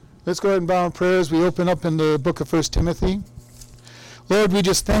Let's go ahead and bow in prayer as we open up in the book of 1 Timothy. Lord, we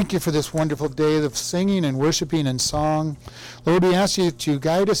just thank you for this wonderful day of singing and worshiping and song. Lord, we ask you to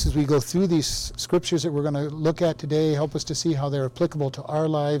guide us as we go through these scriptures that we're going to look at today. Help us to see how they're applicable to our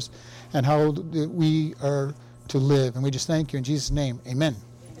lives and how we are to live. And we just thank you in Jesus' name. Amen.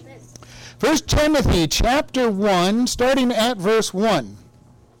 1 Timothy chapter 1, starting at verse 1.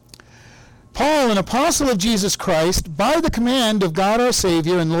 Paul, an apostle of Jesus Christ, by the command of God our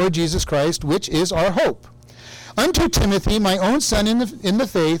Savior and Lord Jesus Christ, which is our hope. Unto Timothy, my own son in the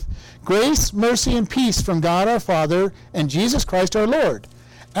faith, grace, mercy, and peace from God our Father and Jesus Christ our Lord.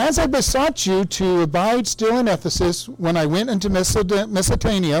 As I besought you to abide still in Ephesus when I went into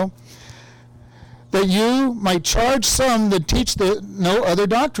Macedonia, that you might charge some that teach no other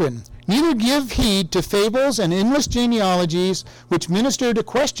doctrine. Neither give heed to fables and endless genealogies, which minister to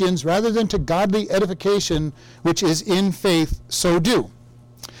questions rather than to godly edification, which is in faith, so do.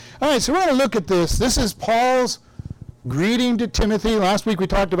 All right, so we're going to look at this. This is Paul's greeting to Timothy. Last week we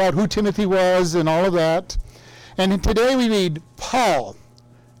talked about who Timothy was and all of that. And today we read Paul,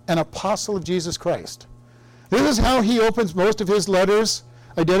 an apostle of Jesus Christ. This is how he opens most of his letters,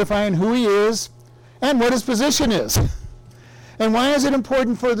 identifying who he is and what his position is. And why is it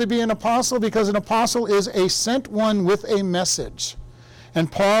important for there to be an apostle? Because an apostle is a sent one with a message.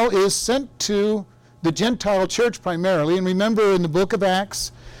 And Paul is sent to the Gentile church primarily. And remember in the book of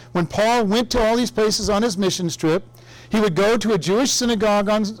Acts, when Paul went to all these places on his mission trip, he would go to a Jewish synagogue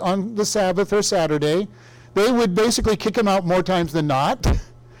on the Sabbath or Saturday. They would basically kick him out more times than not.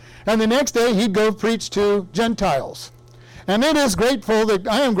 And the next day he'd go preach to Gentiles. And I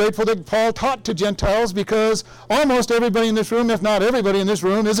am grateful that Paul taught to Gentiles, because almost everybody in this room, if not everybody in this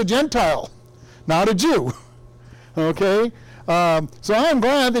room, is a Gentile, not a Jew. Okay? So I am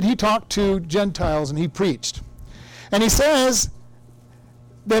glad that he talked to Gentiles and he preached. And he says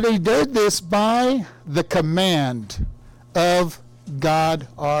that he did this by the command of God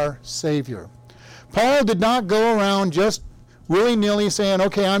our Savior. Paul did not go around just willy-nilly saying,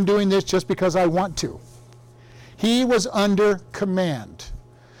 okay, I'm doing this just because I want to. He was under command.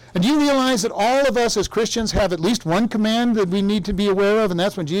 And do you realize that all of us as Christians have at least one command that we need to be aware of, and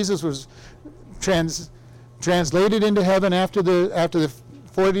that's when Jesus was translated into heaven after the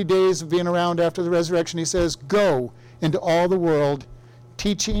 40 days of being around after the resurrection. He says, go into all the world,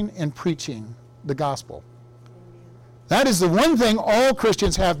 teaching and preaching the gospel. That is the one thing all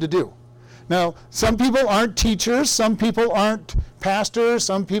Christians have to do. Now, some people aren't teachers, some people aren't pastors,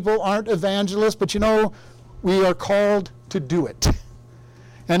 some people aren't evangelists, but you know, we are called to do it.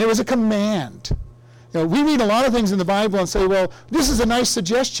 And it was a command. You know, we read a lot of things in the Bible and say, well, this is a nice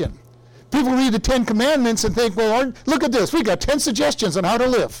suggestion. People read the 10 Commandments and think, well, look at this. We got 10 suggestions on how to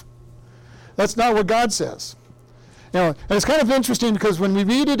live. That's not what God says. You know, and it's kind of interesting because when we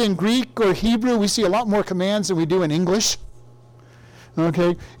read it in Greek or Hebrew, we see a lot more commands than we do in English.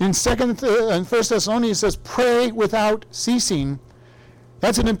 Okay? In 1 Thessalonians it says, pray without ceasing.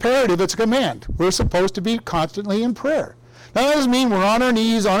 That's an imperative. It's a command. We're supposed to be constantly in prayer. Now, that doesn't mean we're on our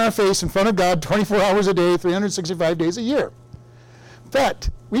knees, on our face, in front of God 24 hours a day, 365 days a year. But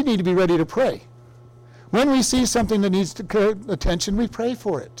we need to be ready to pray. When we see something that needs attention, we pray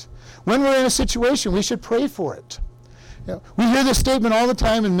for it. When we're in a situation, we should pray for it. You know, we hear this statement all the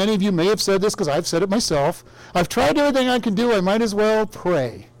time, and many of you may have said this because I've said it myself. I've tried everything I can do. I might as well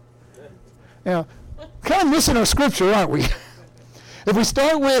pray. You know, kind of missing our scripture, aren't we? If we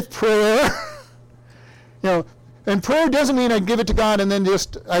start with prayer, you know, and prayer doesn't mean I give it to God and then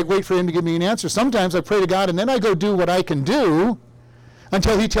just I wait for him to give me an answer. Sometimes I pray to God and then I go do what I can do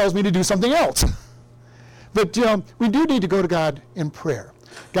until he tells me to do something else. But you know, we do need to go to God in prayer.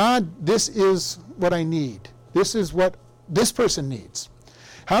 God, this is what I need. This is what this person needs.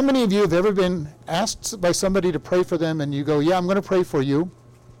 How many of you have ever been asked by somebody to pray for them and you go, yeah, I'm going to pray for you,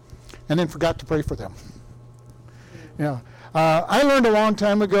 and then forgot to pray for them? You know, I learned a long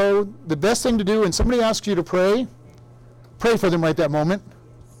time ago, the best thing to do when somebody asks you to pray for them right that moment.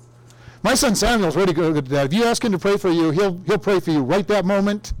 My son Samuel's really good at that. If you ask him to pray for you, he'll pray for you right that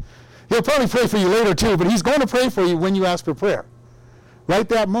moment. He'll probably pray for you later too, but he's going to pray for you when you ask for prayer. Right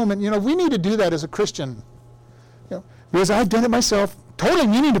that moment. You know, we need to do that as a Christian. You know, because I've done it myself, totally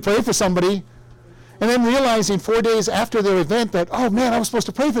meaning to pray for somebody, and then realizing 4 days after their event that, oh man, I was supposed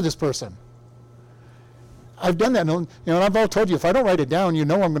to pray for this person. I've done that, and I've all told you, if I don't write it down, you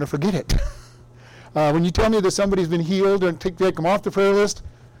know I'm going to forget it. When you tell me that somebody's been healed and take them off the prayer list,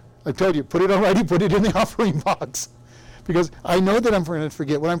 I told you, put it on writing, put it in the offering box. Because I know that I'm going to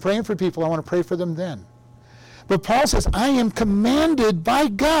forget. When I'm praying for people, I want to pray for them then. But Paul says, I am commanded by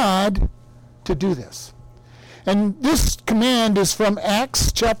God to do this. And this command is from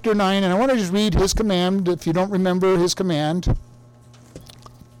Acts chapter 9, and I want to just read his command if you don't remember his command.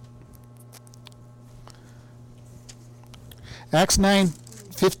 Acts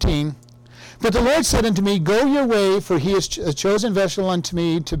 9:15. But the Lord said unto me, Go your way, for he is a chosen vessel unto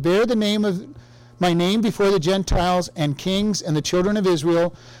me to bear the name of my name before the Gentiles and kings and the children of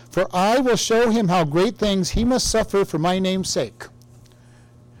Israel, for I will show him how great things he must suffer for my name's sake.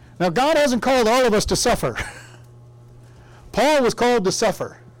 Now, God hasn't called all of us to suffer. Paul was called to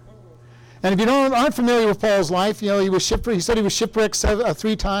suffer. And if you aren't familiar with Paul's life, he was shipwrecked. He said he was shipwrecked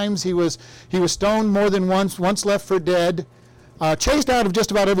 3 times. He was stoned more than once left for dead, chased out of just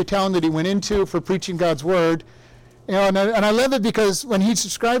about every town that he went into for preaching God's word. And I love it because when he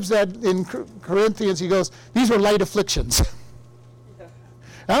describes that in Corinthians, he goes, these were light afflictions.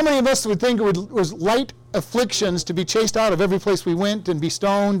 How many of us would think it was light afflictions to be chased out of every place we went and be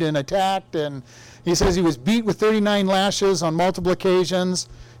stoned and attacked? And he says he was beat with 39 lashes on multiple occasions.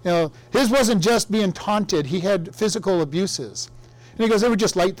 His wasn't just being taunted. He had physical abuses. And he goes, they were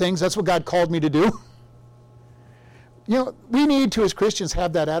just light things. That's what God called me to do. We need to, as Christians,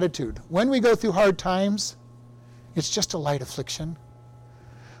 have that attitude. When we go through hard times, it's just a light affliction.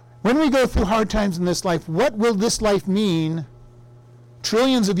 When we go through hard times in this life, what will this life mean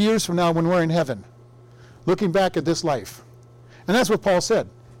trillions of years from now when we're in heaven, looking back at this life? And that's what Paul said.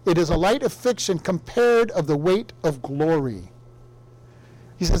 It is a light affliction compared of the weight of glory.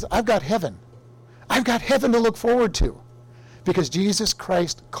 He says, I've got heaven. I've got heaven to look forward to because Jesus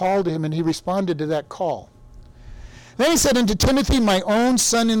Christ called him and he responded to that call. Then he said unto Timothy, my own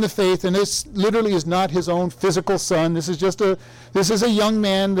son in the faith, and this literally is not his own physical son. This is a young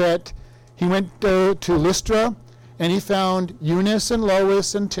man that he went to Lystra, and he found Eunice and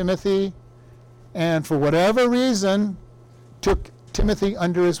Lois and Timothy, and for whatever reason, took Timothy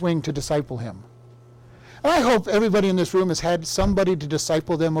under his wing to disciple him. And I hope everybody in this room has had somebody to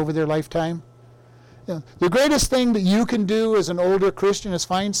disciple them over their lifetime. The greatest thing that you can do as an older Christian is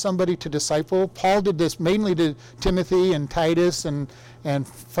find somebody to disciple. Paul did this mainly to Timothy and Titus and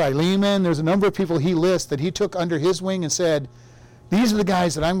Philemon. There's a number of people he lists that he took under his wing and said, these are the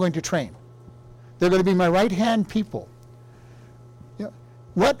guys that I'm going to train. They're going to be my right-hand people.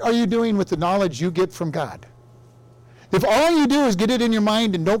 What are you doing with the knowledge you get from God? If all you do is get it in your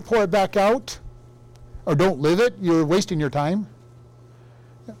mind and don't pour it back out, or don't live it, you're wasting your time.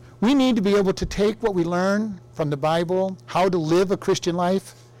 We need to be able to take what we learn from the Bible, how to live a Christian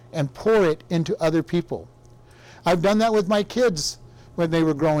life, and pour it into other people. I've done that with my kids when they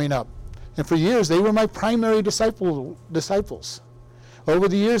were growing up. And for years, they were my primary disciples. Over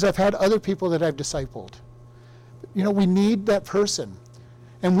the years, I've had other people that I've discipled. We need that person.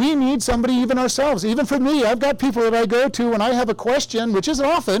 And we need somebody even ourselves. Even for me, I've got people that I go to when I have a question, which isn't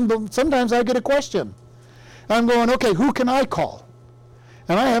often, but sometimes I get a question. And I'm going, okay, who can I call?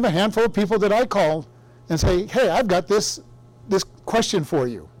 And I have a handful of people that I call and say, hey, I've got this question for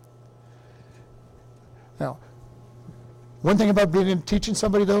you. Now, one thing about teaching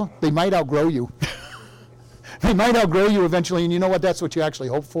somebody, though, they might outgrow you. They might outgrow you eventually, and you know what? That's what you actually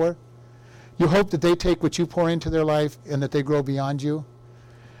hope for. You hope that they take what you pour into their life and that they grow beyond you.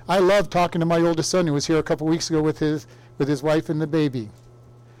 I love talking to my oldest son who was here a couple weeks ago with his wife and the baby.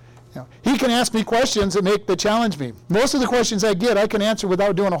 He can ask me questions that challenge me. Most of the questions I get, I can answer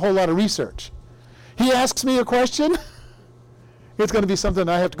without doing a whole lot of research. He asks me a question, it's going to be something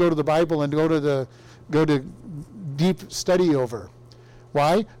I have to go to the Bible and go to deep study over.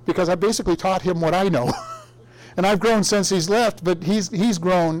 Why? Because I basically taught him what I know. And I've grown since he's left, but he's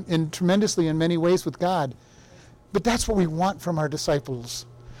grown tremendously in many ways with God. But that's what we want from our disciples.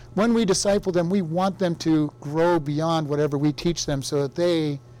 When we disciple them, we want them to grow beyond whatever we teach them so that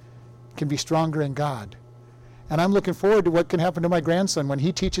they can be stronger in God. And I'm looking forward to what can happen to my grandson when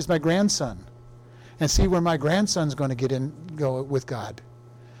he teaches my grandson and see where my grandson's going to go with God.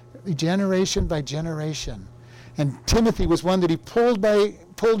 Generation by generation. And Timothy was one that he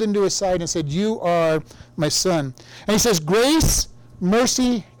pulled into his side and said, you are my son. And he says, grace,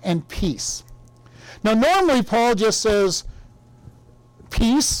 mercy, and peace. Now normally Paul just says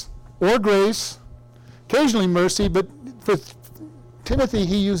peace or grace, occasionally mercy, but for Timothy,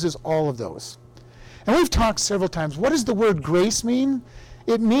 he uses all of those. And we've talked several times. What does the word grace mean?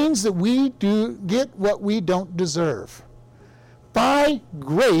 It means that we do get what we don't deserve. By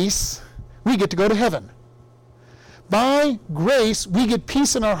grace, we get to go to heaven. By grace, we get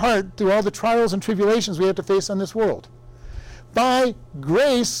peace in our heart through all the trials and tribulations we have to face on this world. By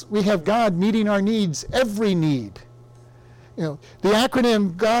grace, we have God meeting our needs, every need. The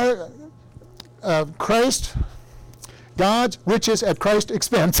acronym Christ, God's riches at Christ's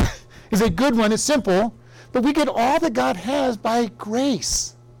expense is a good one. It's simple, But we get all that God has by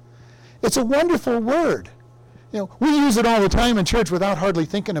grace. It's a wonderful word. We use it all the time in church without hardly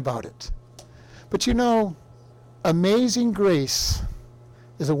thinking about it. But Amazing Grace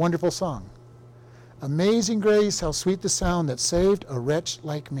is a wonderful song. Amazing grace, how sweet the sound that saved a wretch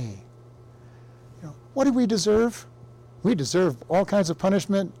like me. What do we deserve? We deserve all kinds of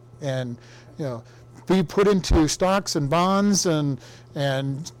punishment and, be put into stocks and bonds and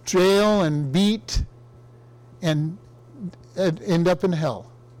jail and beat and end up in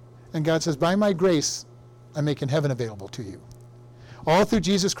hell. And God says, by my grace, I'm making heaven available to you. All through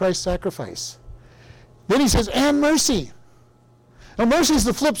Jesus Christ's sacrifice. Then he says, and mercy. Now, mercy is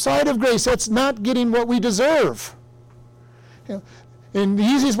the flip side of grace. That's not getting what we deserve. And the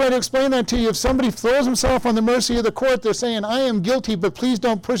easiest way to explain that to you, if somebody throws himself on the mercy of the court, they're saying, I am guilty, but please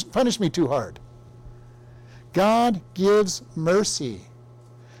don't punish me too hard. God gives mercy.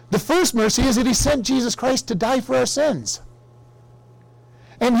 The first mercy is that he sent Jesus Christ to die for our sins.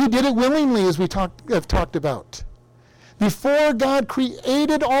 And he did it willingly, as we have talked about. Before God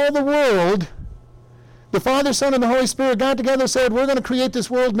created all the world, the Father, Son, and the Holy Spirit got together and said, we're going to create this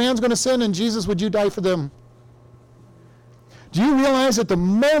world, man's going to sin, and Jesus, would you die for them? Do you realize that the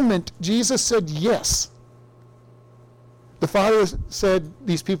moment Jesus said yes, the Father said,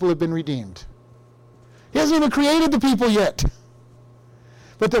 these people have been redeemed. He hasn't even created the people yet.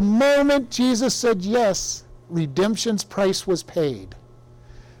 But the moment Jesus said yes, redemption's price was paid.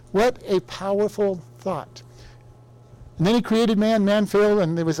 What a powerful thought. And then he created man, man failed,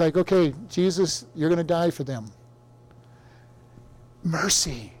 and it was like, okay, Jesus, you're going to die for them.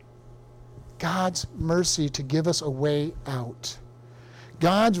 Mercy. God's mercy to give us a way out.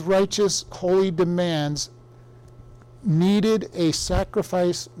 God's righteous, holy demands needed a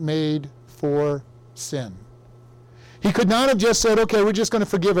sacrifice made for sin. He could not have just said, okay, we're just going to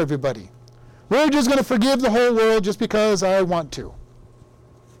forgive everybody. We're just going to forgive the whole world just because I want to.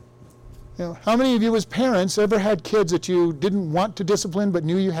 How many of you as parents ever had kids that you didn't want to discipline but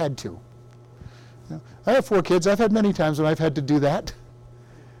knew you had to? I have 4 kids. I've had many times when I've had to do that.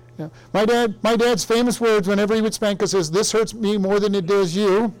 My dad's famous words whenever he would spank us is, this hurts me more than it does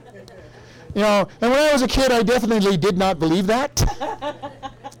you. And when I was a kid, I definitely did not believe that.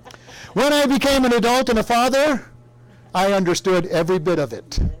 When I became an adult and a father, I understood every bit of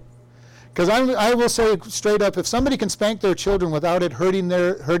it. Because I will say straight up, if somebody can spank their children without it hurting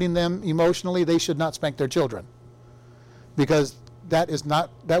them emotionally, they should not spank their children. Because that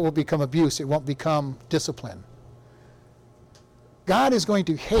will become abuse. It won't become discipline. God is going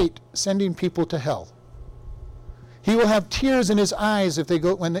to hate sending people to hell. He will have tears in his eyes if they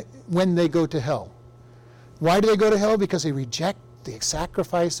go when they go to hell. Why do they go to hell? Because they reject the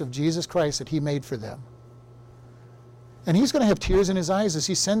sacrifice of Jesus Christ that he made for them. And he's going to have tears in his eyes as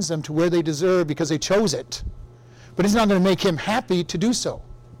he sends them to where they deserve because they chose it. But it's not going to make him happy to do so.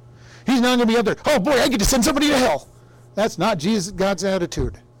 He's not going to be up there, oh boy, I get to send somebody to hell. That's not God's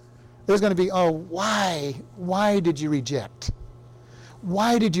attitude. There's going to be, oh, why? Why did you reject?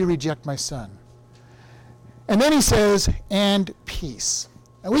 Why did you reject my son? And then he says, and peace.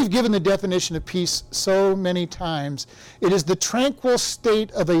 And we've given the definition of peace so many times. It is the tranquil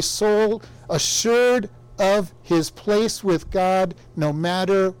state of a soul assured of his place with God no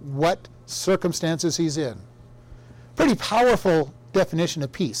matter what circumstances he's in. Pretty powerful definition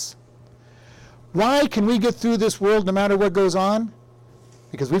of peace. Why can we get through this world no matter what goes on?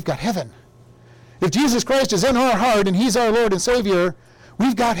 Because we've got heaven. If Jesus Christ is in our heart and he's our Lord and Savior,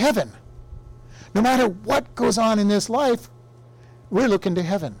 we've got heaven. No matter what goes on in this life, we're looking to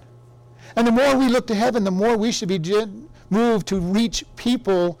heaven. And the more we look to heaven, the more we should be moved to reach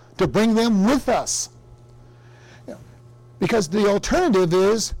people to bring them with us. Because the alternative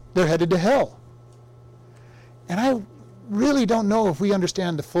is they're headed to hell. And I really don't know if we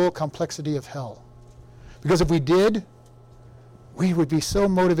understand the full complexity of hell. Because if we did, we would be so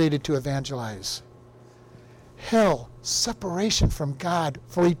motivated to evangelize. Hell, separation from God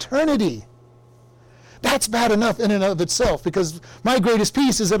for eternity. That's bad enough in and of itself, because my greatest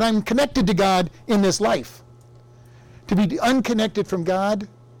peace is that I'm connected to God in this life. To be unconnected from God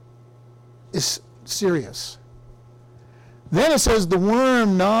is serious. Then it says the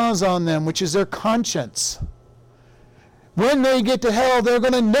worm gnaws on them, which is their conscience. When they get to hell, they're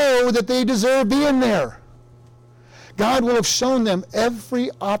going to know that they deserve being there. God will have shown them every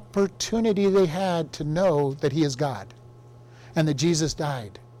opportunity they had to know that he is God and that Jesus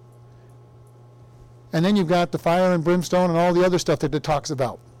died. And then you've got the fire and brimstone and all the other stuff that it talks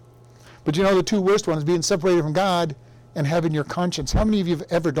about. But the 2 worst ones, being separated from God and having your conscience. How many of you have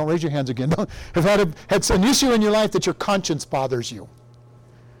ever, don't raise your hands again, have had an issue in your life that your conscience bothers you?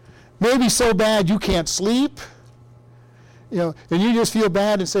 maybe so bad you can't sleep, and you just feel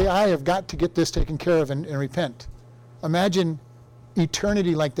bad and say, I have got to get this taken care of and repent. Imagine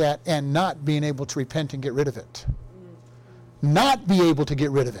eternity like that and not being able to repent and get rid of it. Not be able to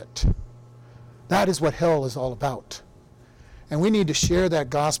get rid of it. That is what hell is all about. And we need to share that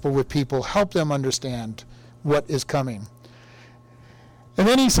gospel with people, help them understand what is coming. And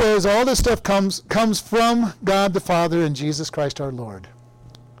then he says all this stuff comes from God the Father and Jesus Christ our Lord.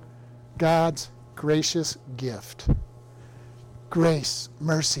 God's gracious gift. Grace,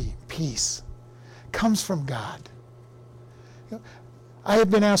 mercy, peace comes from God. I have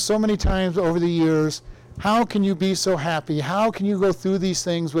been asked so many times over the years, how can you be so happy? How can you go through these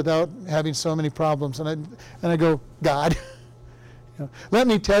things without having so many problems? And I go, God. Let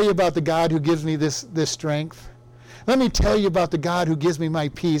me tell you about the God who gives me this strength. Let me tell you about the God who gives me my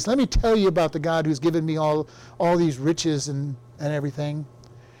peace. Let me tell you about the God who's given me all these riches and everything.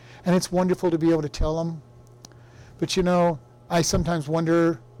 And it's wonderful to be able to tell them. But I sometimes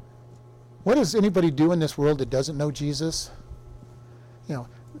wonder, what does anybody do in this world that doesn't know Jesus?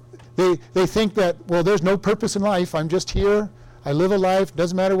 They think that, well, there's no purpose in life. I'm just here. I live a life.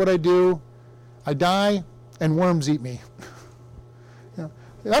 Doesn't matter what I do. I die, and worms eat me.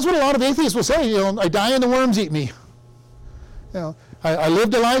 That's what a lot of atheists will say. I die and the worms eat me. I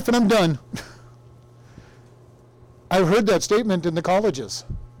lived a life and I'm done. I've heard that statement in the colleges.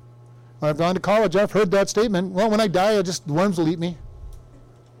 When I've gone to college, I've heard that statement. Well, when I die, the worms will eat me.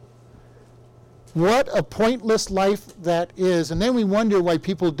 What a pointless life that is. And then we wonder why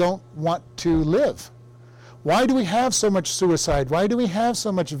people don't want to live. Why do we have so much suicide? Why do we have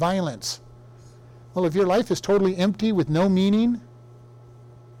so much violence? Well, if your life is totally empty with no meaning,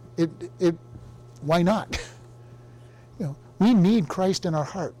 why not? We need Christ in our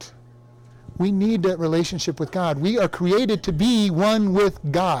heart. We need that relationship with God. We are created to be one with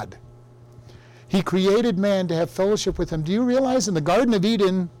God. He created man to have fellowship with him. Do you realize in the Garden of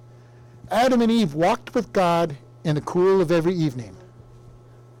Eden, Adam and Eve walked with God in the cool of every evening?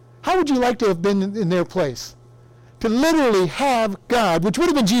 How would you like to have been in their place? To literally have God, which would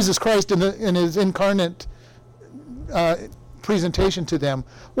have been Jesus Christ in his incarnate presentation to them,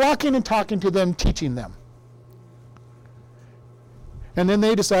 walking and talking to them, teaching them. And then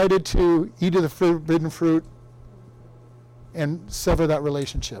they decided to eat of the forbidden fruit and sever that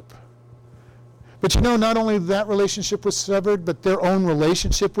relationship. But not only that relationship was severed, but their own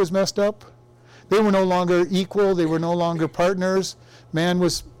relationship was messed up. They were no longer equal. They were no longer partners. Man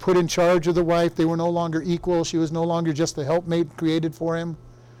was put in charge of the wife. They were no longer equal. She was no longer just the helpmate created for him.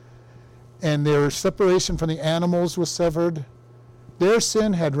 And their separation from the animals was severed. Their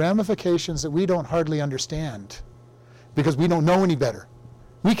sin had ramifications that we don't hardly understand because we don't know any better.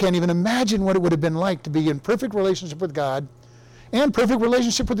 We can't even imagine what it would have been like to be in perfect relationship with God and perfect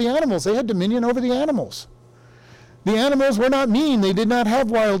relationship with the animals. They had dominion over the animals. The animals were not mean. They did not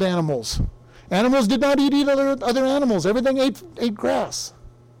have wild animals. Animals did not eat other animals. Everything ate grass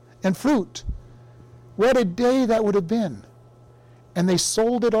and fruit. What a day that would have been. And they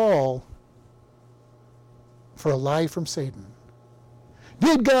sold it all for a lie from Satan.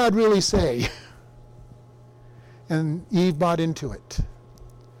 Did God really say? And Eve bought into it.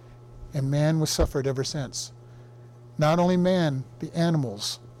 And man was suffered ever since. Not only man, the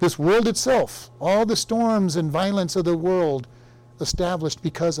animals, this world itself, all the storms and violence of the world established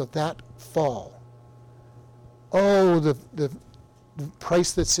because of that fall. Oh, the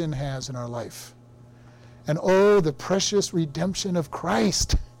price that sin has in our life. And oh, the precious redemption of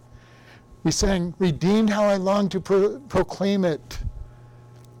Christ. We sang, "Redeemed, how I long to proclaim it."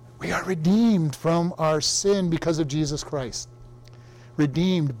 We are redeemed from our sin because of Jesus Christ.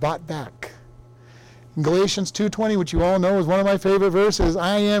 Redeemed, bought back. In Galatians 2:20, which you all know is one of my favorite verses,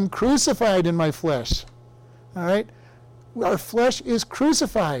 I am crucified in my flesh. All right? Our flesh is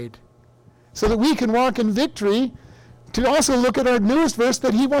crucified so that we can walk in victory. To also look at our newest verse,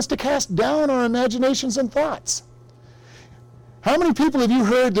 that he wants to cast down our imaginations and thoughts. How many people have you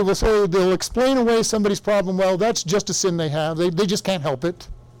heard that will say they'll explain away somebody's problem? Well, that's just a sin they have. They just can't help it.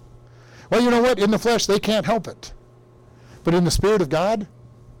 Well, you know what? In the flesh, they can't help it. But in the Spirit of God,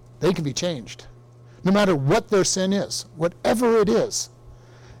 they can be changed. No matter what their sin is, whatever it is,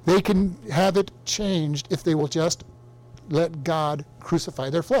 they can have it changed if they will just let God crucify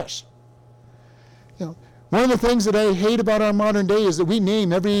their flesh. One of the things that I hate about our modern day is that we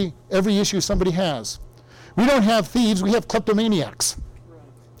name every issue somebody has. We don't have thieves, we have kleptomaniacs.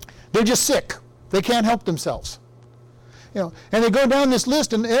 They're just sick. They can't help themselves. And they go down this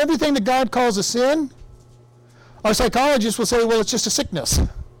list, and everything that God calls a sin, our psychologists will say, well, it's just a sickness.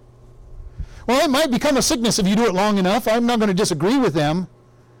 Well, it might become a sickness if you do it long enough. I'm not going to disagree with them.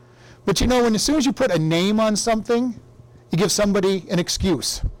 But you know, as soon as you put a name on something, you give somebody an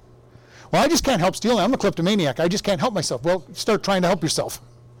excuse. Well, I just can't help stealing. I'm a kleptomaniac. I just can't help myself. Well, start trying to help yourself.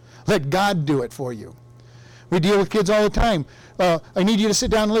 Let God do it for you. We deal with kids all the time. I need you to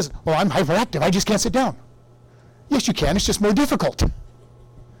sit down and listen. Well, I'm hyperactive. I just can't sit down. Yes, you can. It's just more difficult.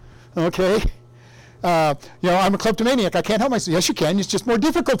 Okay? I'm a kleptomaniac. I can't help myself. Yes, you can. It's just more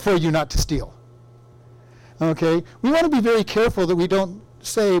difficult for you not to steal. Okay? We want to be very careful that we don't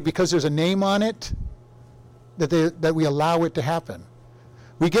say because there's a name on it that we allow it to happen.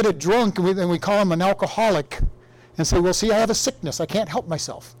 We get a drunk and we call him an alcoholic and say, well, see, I have a sickness. I can't help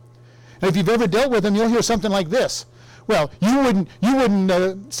myself. And if you've ever dealt with them, you'll hear something like this. Well, you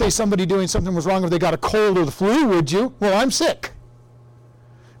wouldn't say somebody doing something was wrong if they got a cold or the flu, would you? Well, I'm sick.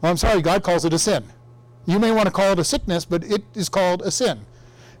 Well, I'm sorry, God calls it a sin. You may want to call it a sickness, but it is called a sin.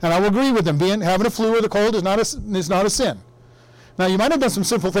 And I will agree with them. Having a flu or the cold is not a sin. Now, you might have done some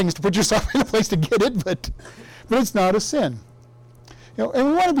sinful things to put yourself in a place to get it, but it's not a sin. And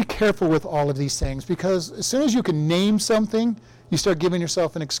we want to be careful with all of these things because as soon as you can name something, you start giving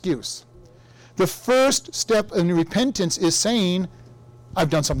yourself an excuse. The first step in repentance is saying, I've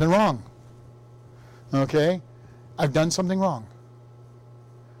done something wrong. Okay? I've done something wrong.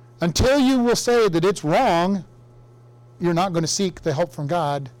 Until you will say that it's wrong, you're not going to seek the help from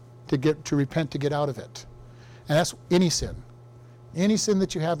God to repent, to get out of it. And that's any sin. Any sin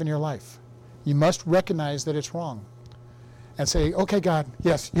that you have in your life. You must recognize that it's wrong. And say, okay, God,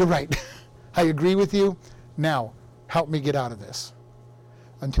 yes, you're right. I agree with you. Now, help me get out of this.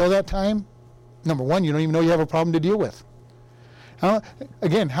 Until that time, number one, you don't even know you have a problem to deal with.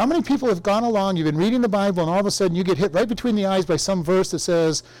 Again, how many people have gone along, you've been reading the Bible, and all of a sudden you get hit right between the eyes by some verse that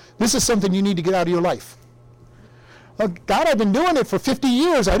says, this is something you need to get out of your life. God, I've been doing it for 50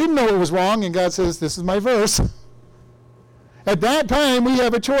 years. I didn't know it was wrong. And God says, this is my verse. At that time, we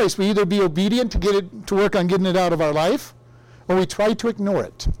have a choice. We either be obedient to work on getting it out of our life, or we try to ignore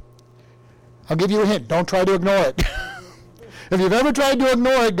it. I'll give you a hint. Don't try to ignore it. If you've ever tried to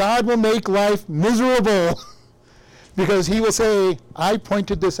ignore it, God will make life miserable because he will say, I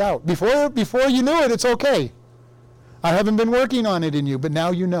pointed this out. Before you knew it, it's okay. I haven't been working on it in you, but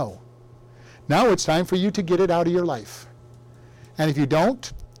now you know. Now it's time for you to get it out of your life. And if you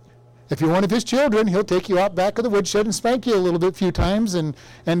don't, if you're one of his children, he'll take you out back of the woodshed and spank you a little bit, few times, and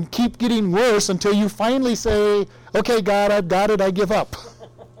keep getting worse until you finally say, okay, God, I've got it, I give up.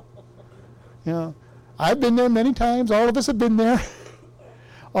 I've been there many times. All of us have been there.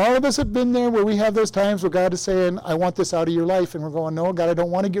 All of us have been there where we have those times where God is saying, I want this out of your life. And we're going, no, God, I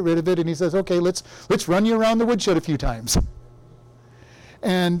don't want to get rid of it. And he says, okay, let's run you around the woodshed a few times.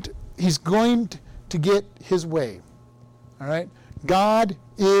 And he's going to get his way. All right? God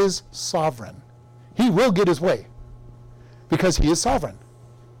is sovereign. He will get his way because he is sovereign.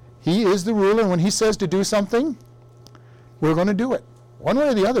 He is the ruler, and when he says to do something, we're going to do it. One way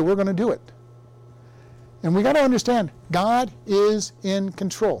or the other, we're going to do it. And we got to understand, God is in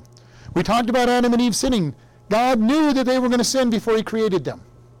control. We talked about Adam and Eve sinning. God knew that they were going to sin before he created them.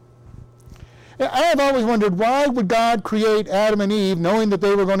 I have always wondered, why would God create Adam and Eve knowing that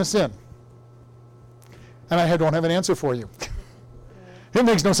they were going to sin? And I don't have an answer for you. It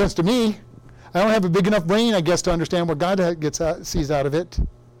makes no sense to me. I don't have a big enough brain, I guess, to understand what God sees out of it.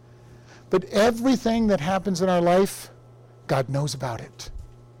 But everything that happens in our life, God knows about it.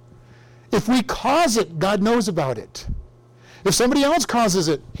 If we cause it, God knows about it. If somebody else causes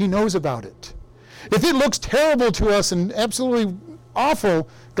it, he knows about it. If it looks terrible to us and absolutely awful,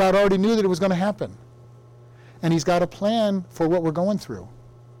 God already knew that it was going to happen. And he's got a plan for what we're going through.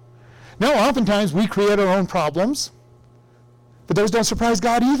 Now, oftentimes we create our own problems, but those don't surprise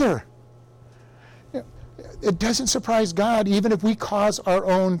God either. It doesn't surprise God even if we cause our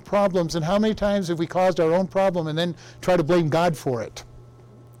own problems. And how many times have we caused our own problem and then try to blame God for it?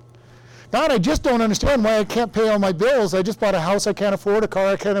 God, I just don't understand why I can't pay all my bills. I just bought a house I can't afford, a car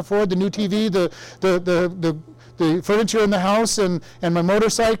I can't afford, the new TV, the furniture in the house, and my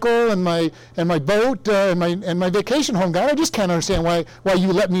motorcycle, and my boat, and my vacation home. God, I just can't understand why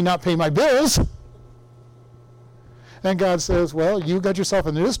you let me not pay my bills. And God says, well, you got yourself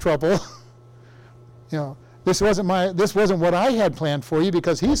into this trouble. This wasn't what I had planned for you,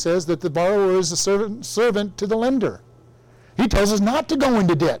 because he says that the borrower is a servant to the lender. He tells us not to go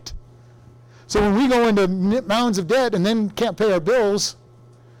into debt. So when we go into mounds of debt and then can't pay our bills,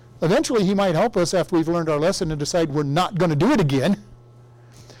 eventually he might help us after we've learned our lesson and decide we're not going to do it again.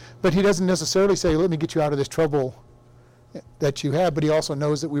 But he doesn't necessarily say, let me get you out of this trouble that you have, but he also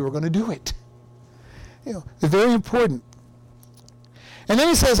knows that we were going to do it. It's very important. And then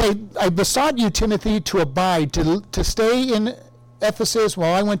he says, I besought you, Timothy, to abide, to stay Ephesus,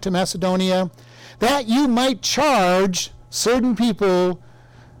 while I went to Macedonia, that you might charge certain people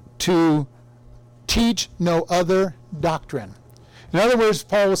to teach no other doctrine. In other words,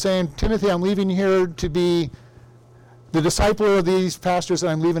 Paul was saying, Timothy, I'm leaving here to be the discipler of these pastors,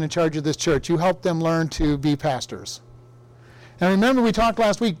 and I'm leaving in charge of this church. You help them learn to be pastors. And remember, we talked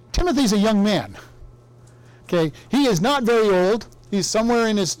last week, Timothy's a young man. Okay, he is not very old. He's somewhere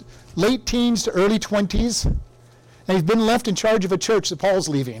in his late teens to early 20s, and he's been left in charge of a church that Paul's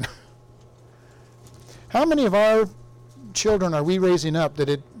leaving. How many of our children are we raising up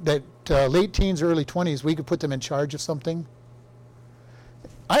that late teens or early 20s, we could put them in charge of something?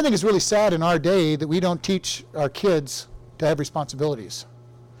 I think it's really sad in our day that we don't teach our kids to have responsibilities.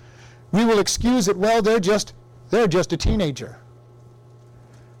 We will excuse it, well, they're just a teenager.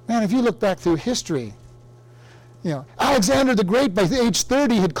 Man, if you look back through history, Alexander the Great by age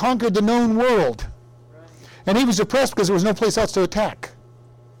 30 had conquered the known world. And he was depressed because there was no place else to attack.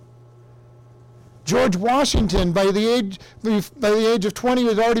 George Washington, by the age of 20,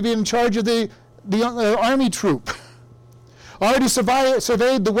 had already been in charge of the army troop. Already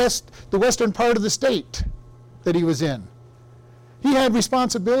surveyed the western part of the state that he was in. He had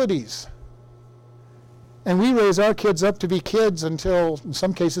responsibilities. And we raise our kids up to be kids until, in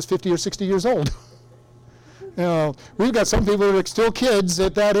some cases, 50 or 60 years old. We've got some people that are still kids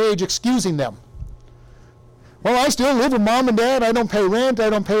at that age excusing them. Well, I still live with mom and dad. I don't pay rent.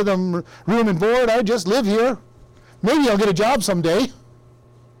 I don't pay them room and board. I just live here. Maybe I'll get a job someday.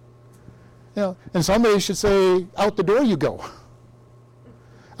 And somebody should say, out the door you go.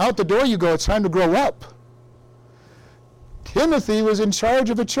 Out the door you go. It's time to grow up. Timothy was in charge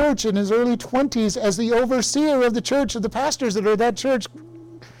of a church in his early 20s as the overseer of the church, of the pastors that are that church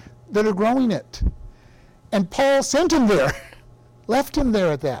that are growing it. And Paul sent him there, left him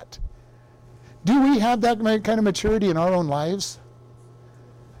there at that. Do we have that kind of maturity in our own lives?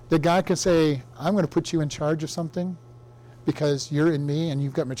 That God can say, I'm going to put you in charge of something because you're in me and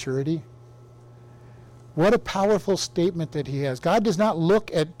you've got maturity? What a powerful statement that he has. God does not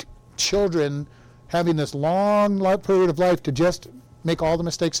look at children having this long period of life to just make all the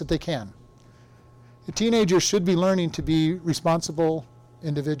mistakes that they can. The teenagers should be learning to be responsible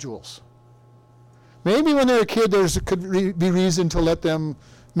individuals. Maybe when they're a kid, there could be reason to let them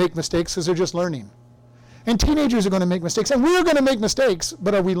make mistakes because they're just learning. And teenagers are going to make mistakes, and we're going to make mistakes,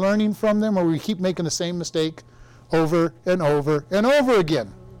 but are we learning from them, or we keep making the same mistake over and over and over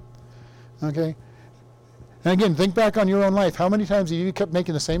again? Okay? And again, think back on your own life. How many times have you kept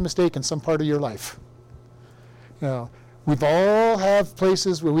making the same mistake in some part of your life? We've all have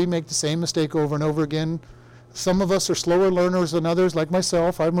places where we make the same mistake over and over again. Some of us are slower learners than others, like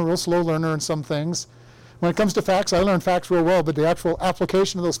myself. I'm a real slow learner in some things. When it comes to facts, I learn facts real well, but the actual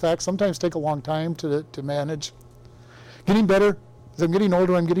application of those facts sometimes take a long time to manage. Getting better. As I'm getting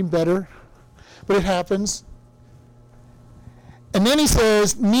older, I'm getting better. But it happens. And then he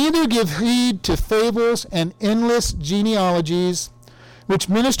says, neither give heed to fables and endless genealogies, which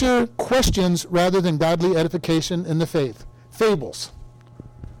minister questions rather than godly edification in the faith. Fables.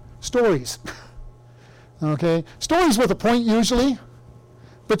 Stories. Okay? Stories with a point usually,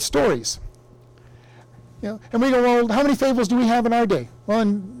 but stories. And we go, well, how many fables do we have in our day? Well,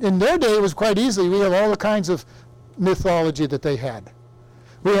 in their day, it was quite easy. We have all the kinds of mythology that they had.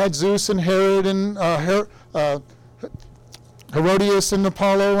 We had Zeus and Herod and Herodias and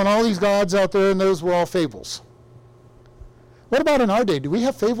Apollo and all these gods out there, and those were all fables. What about in our day? Do we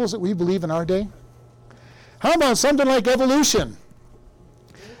have fables that we believe in our day? How about something like evolution?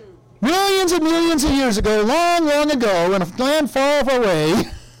 Millions and millions of years ago, long, long ago, in a land far, far away,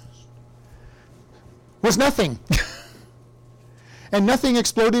 was nothing. And nothing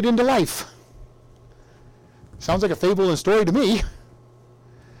exploded into life. Sounds like a fable and story to me.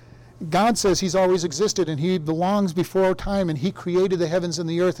 God says he's always existed and he belongs before time and he created the heavens and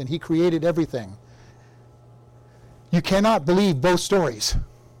the earth and he created everything. You cannot believe both stories.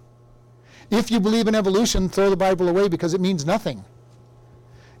 If you believe in evolution, throw the Bible away because it means nothing.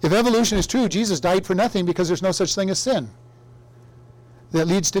 If evolution is true, Jesus died for nothing because there's no such thing as sin that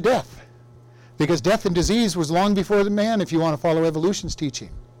leads to death. Because death and disease was long before the man, if you want to follow evolution's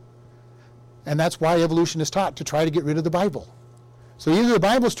teaching. And that's why evolution is taught, to try to get rid of the Bible. So either the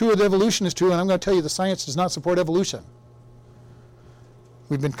Bible is true or the evolution is true, and I'm going to tell you the science does not support evolution.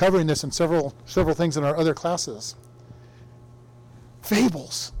 We've been covering this in several things in our other classes.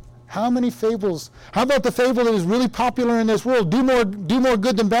 Fables. How many fables? How about the fable that is really popular in this world? Do more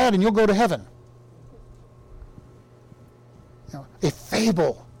good than bad and you'll go to heaven. A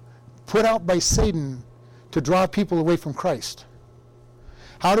fable put out by Satan to draw people away from Christ.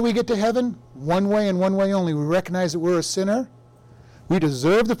 How do we get to heaven? One way and one way only. We recognize that we're a sinner We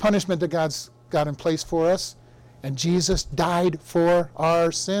deserve the punishment that God's got in place for us, and Jesus died for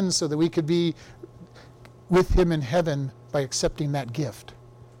our sins so that we could be with him in heaven by accepting that gift.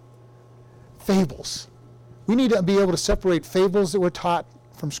 Fables. We need to be able to separate fables that we're taught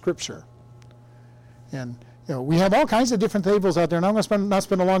from Scripture. And we have all kinds of different fables out there, and I'm going to not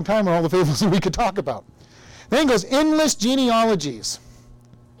spend a long time on all the fables that we could talk about. Then goes endless genealogies.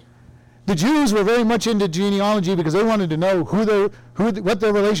 The Jews were very much into genealogy because they wanted to know what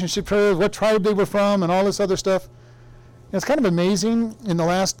their relationship was, what tribe they were from, and all this other stuff. And it's kind of amazing in the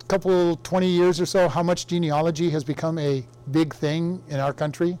last 20 years or so how much genealogy has become a big thing in our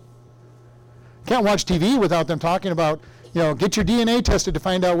country. Can't watch TV without them talking about, get your DNA tested to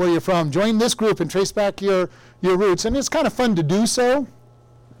find out where you're from. Join this group and trace back your roots. And it's kind of fun to do so.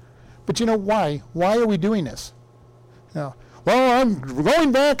 But why? Why are we doing this? Well, I'm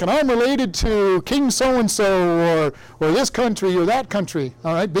going back and I'm related to King so-and-so or this country or that country.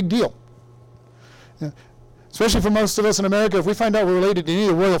 All right, big deal. Especially for most of us in America, if we find out we're related to any of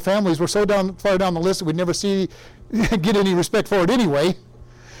the royal families, we're so far down the list that we'd never get any respect for it anyway.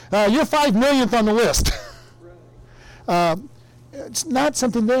 You're 5 millionth on the list. It's not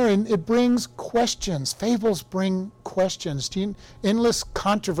something there, and it brings questions. Fables bring questions. Endless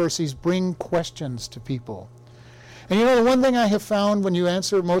controversies bring questions to people. And the one thing I have found when you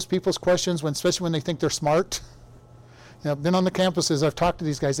answer most people's questions, especially when they think they're smart, I've been on the campuses, I've talked to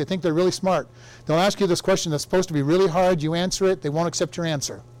these guys, they think they're really smart. They'll ask you this question that's supposed to be really hard, you answer it, they won't accept your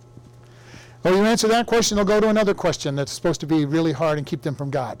answer. Or you answer that question, they'll go to another question that's supposed to be really hard and keep them from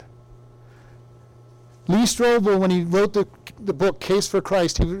God. Lee Strobel, when he wrote the book Case for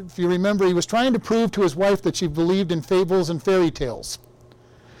Christ, if you remember, he was trying to prove to his wife that she believed in fables and fairy tales.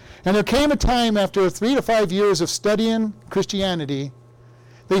 And there came a time after 3 to 5 years of studying Christianity,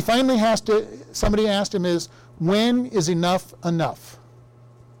 they finally somebody asked him when is enough enough?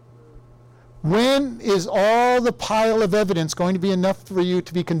 When is all the pile of evidence going to be enough for you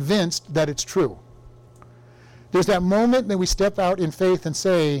to be convinced that it's true? There's that moment that we step out in faith and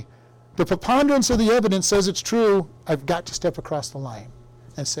say, the preponderance of the evidence says it's true, I've got to step across the line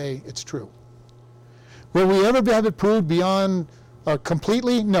and say it's true. Will we ever have it proved beyond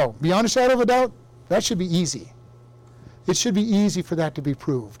completely? No. Beyond a shadow of a doubt? That should be easy. It should be easy for that to be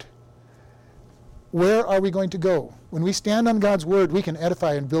proved. Where are we going to go? When we stand on God's word, we can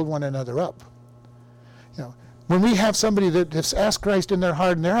edify and build one another up. When we have somebody that has asked Christ in their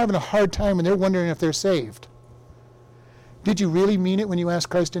heart and they're having a hard time and they're wondering if they're saved, did you really mean it when you asked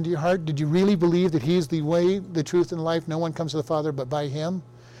Christ into your heart? Did you really believe that he is the way, the truth, and the life? No one comes to the Father but by him?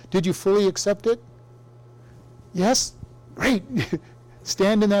 Did you fully accept it? Yes? Great.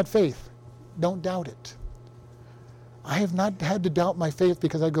 Stand in that faith. Don't doubt it. I have not had to doubt my faith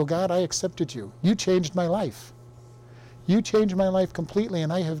because I go, God, I accepted you. You changed my life. You changed my life completely,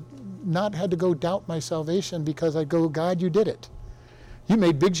 and I have not had to go doubt my salvation because I go, God, you did it. You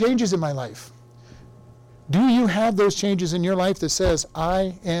made big changes in my life. Do you have those changes in your life that says,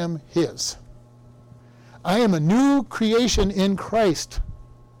 I am his? I am a new creation in Christ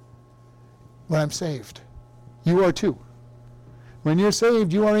when I'm saved. You are too. When you're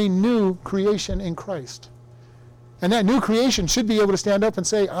saved, you are a new creation in Christ. And that new creation should be able to stand up and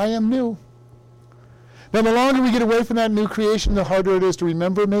say, I am new. Now, the longer we get away from that new creation, the harder it is to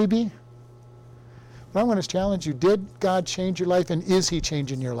remember, maybe. But I want to challenge you, did God change your life, and is he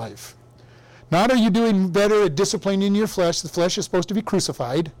changing your life? Not are you doing better at disciplining your flesh, the flesh is supposed to be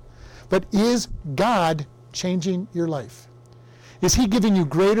crucified, but is God changing your life? Is he giving you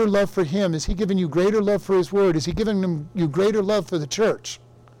greater love for him? Is he giving you greater love for his word? Is he giving you greater love for the church?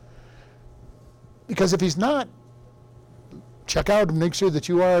 Because if he's not, check out and make sure that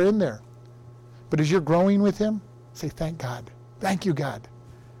you are in there. But as you're growing with him, say, thank God. Thank you, God.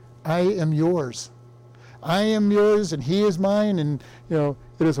 I am yours. I am yours and he is mine. And,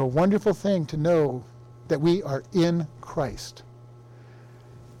 it is a wonderful thing to know that we are in Christ.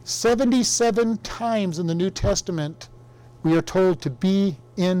 77 times in the New Testament, we are told to be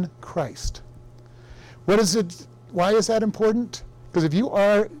in Christ. What is it? Why is that important? Because if you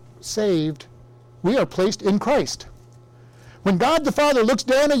are saved, we are placed in Christ. When God the Father looks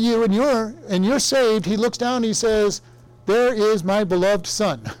down at you and you're saved, he looks down and he says, there is my beloved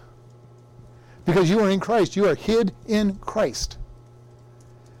Son. Because you are in Christ. You are hid in Christ.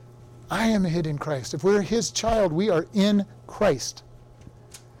 I am hid in Christ. If we're his child, we are in Christ.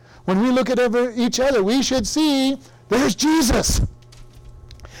 When we look at each other, we should see there's Jesus.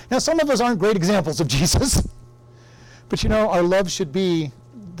 Now, some of us aren't great examples of Jesus. But our love should be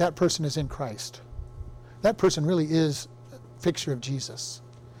that person is in Christ. That person really is a picture of Jesus.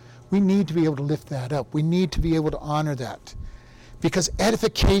 We need to be able to lift that up. We need to be able to honor that. Because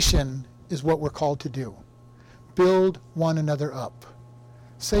edification is what we're called to do. Build one another up.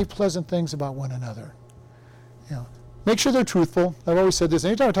 Say pleasant things about one another. You know, make sure they're truthful. I've always said this.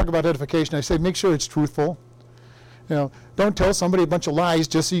 Anytime I talk about edification, I say make sure it's truthful. You know, don't tell somebody a bunch of lies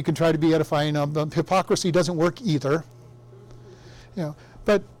just so you can try to be edifying. Hypocrisy doesn't work either. You know,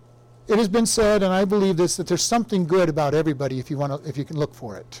 but it has been said, and I believe this, that there's something good about everybody if you can look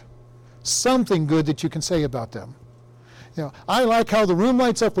for it. Something good that you can say about them. You know, I like how the room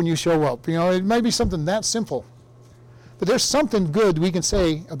lights up when you show up. You know, it might be something that simple. But there's something good we can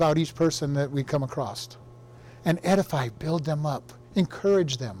say about each person that we come across. And edify, build them up,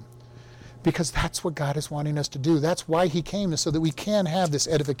 encourage them. Because that's what God is wanting us to do. That's why he came, is so that we can have this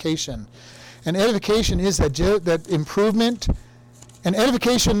edification. And edification is that improvement. And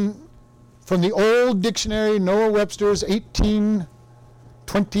edification, from the old dictionary, Noah Webster's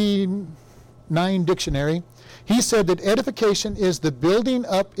 1829 dictionary, he said that edification is the building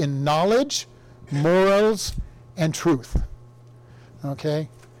up in knowledge, morals, and truth. Okay?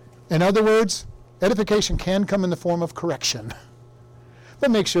 In other words, edification can come in the form of correction.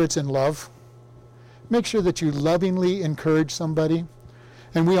 But make sure it's in love. Make sure that you lovingly encourage somebody.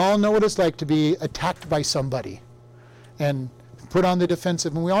 And we all know what it's like to be attacked by somebody and put on the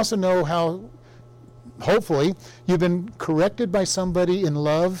defensive. And we also know how, hopefully, you've been corrected by somebody in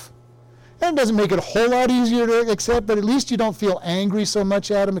love. And it doesn't make it a whole lot easier to accept, but at least you don't feel angry so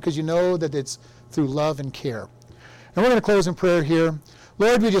much at them because you know that it's through love and care. And we're going to close in prayer here.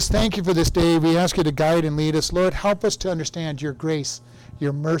 Lord, we just thank you for this day. We ask you to guide and lead us. Lord, help us to understand your grace,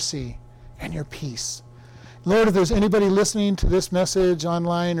 your mercy, and your peace. Lord, if there's anybody listening to this message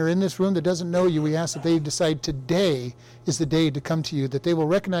online or in this room that doesn't know you, we ask that they decide today is the day to come to you, that they will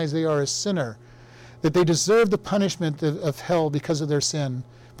recognize they are a sinner, that they deserve the punishment of hell because of their sin,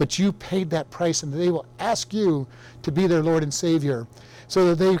 but you paid that price, and they will ask you to be their Lord and Savior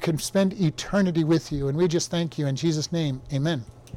so that they can spend eternity with you. And we just thank you. In Jesus' name, amen.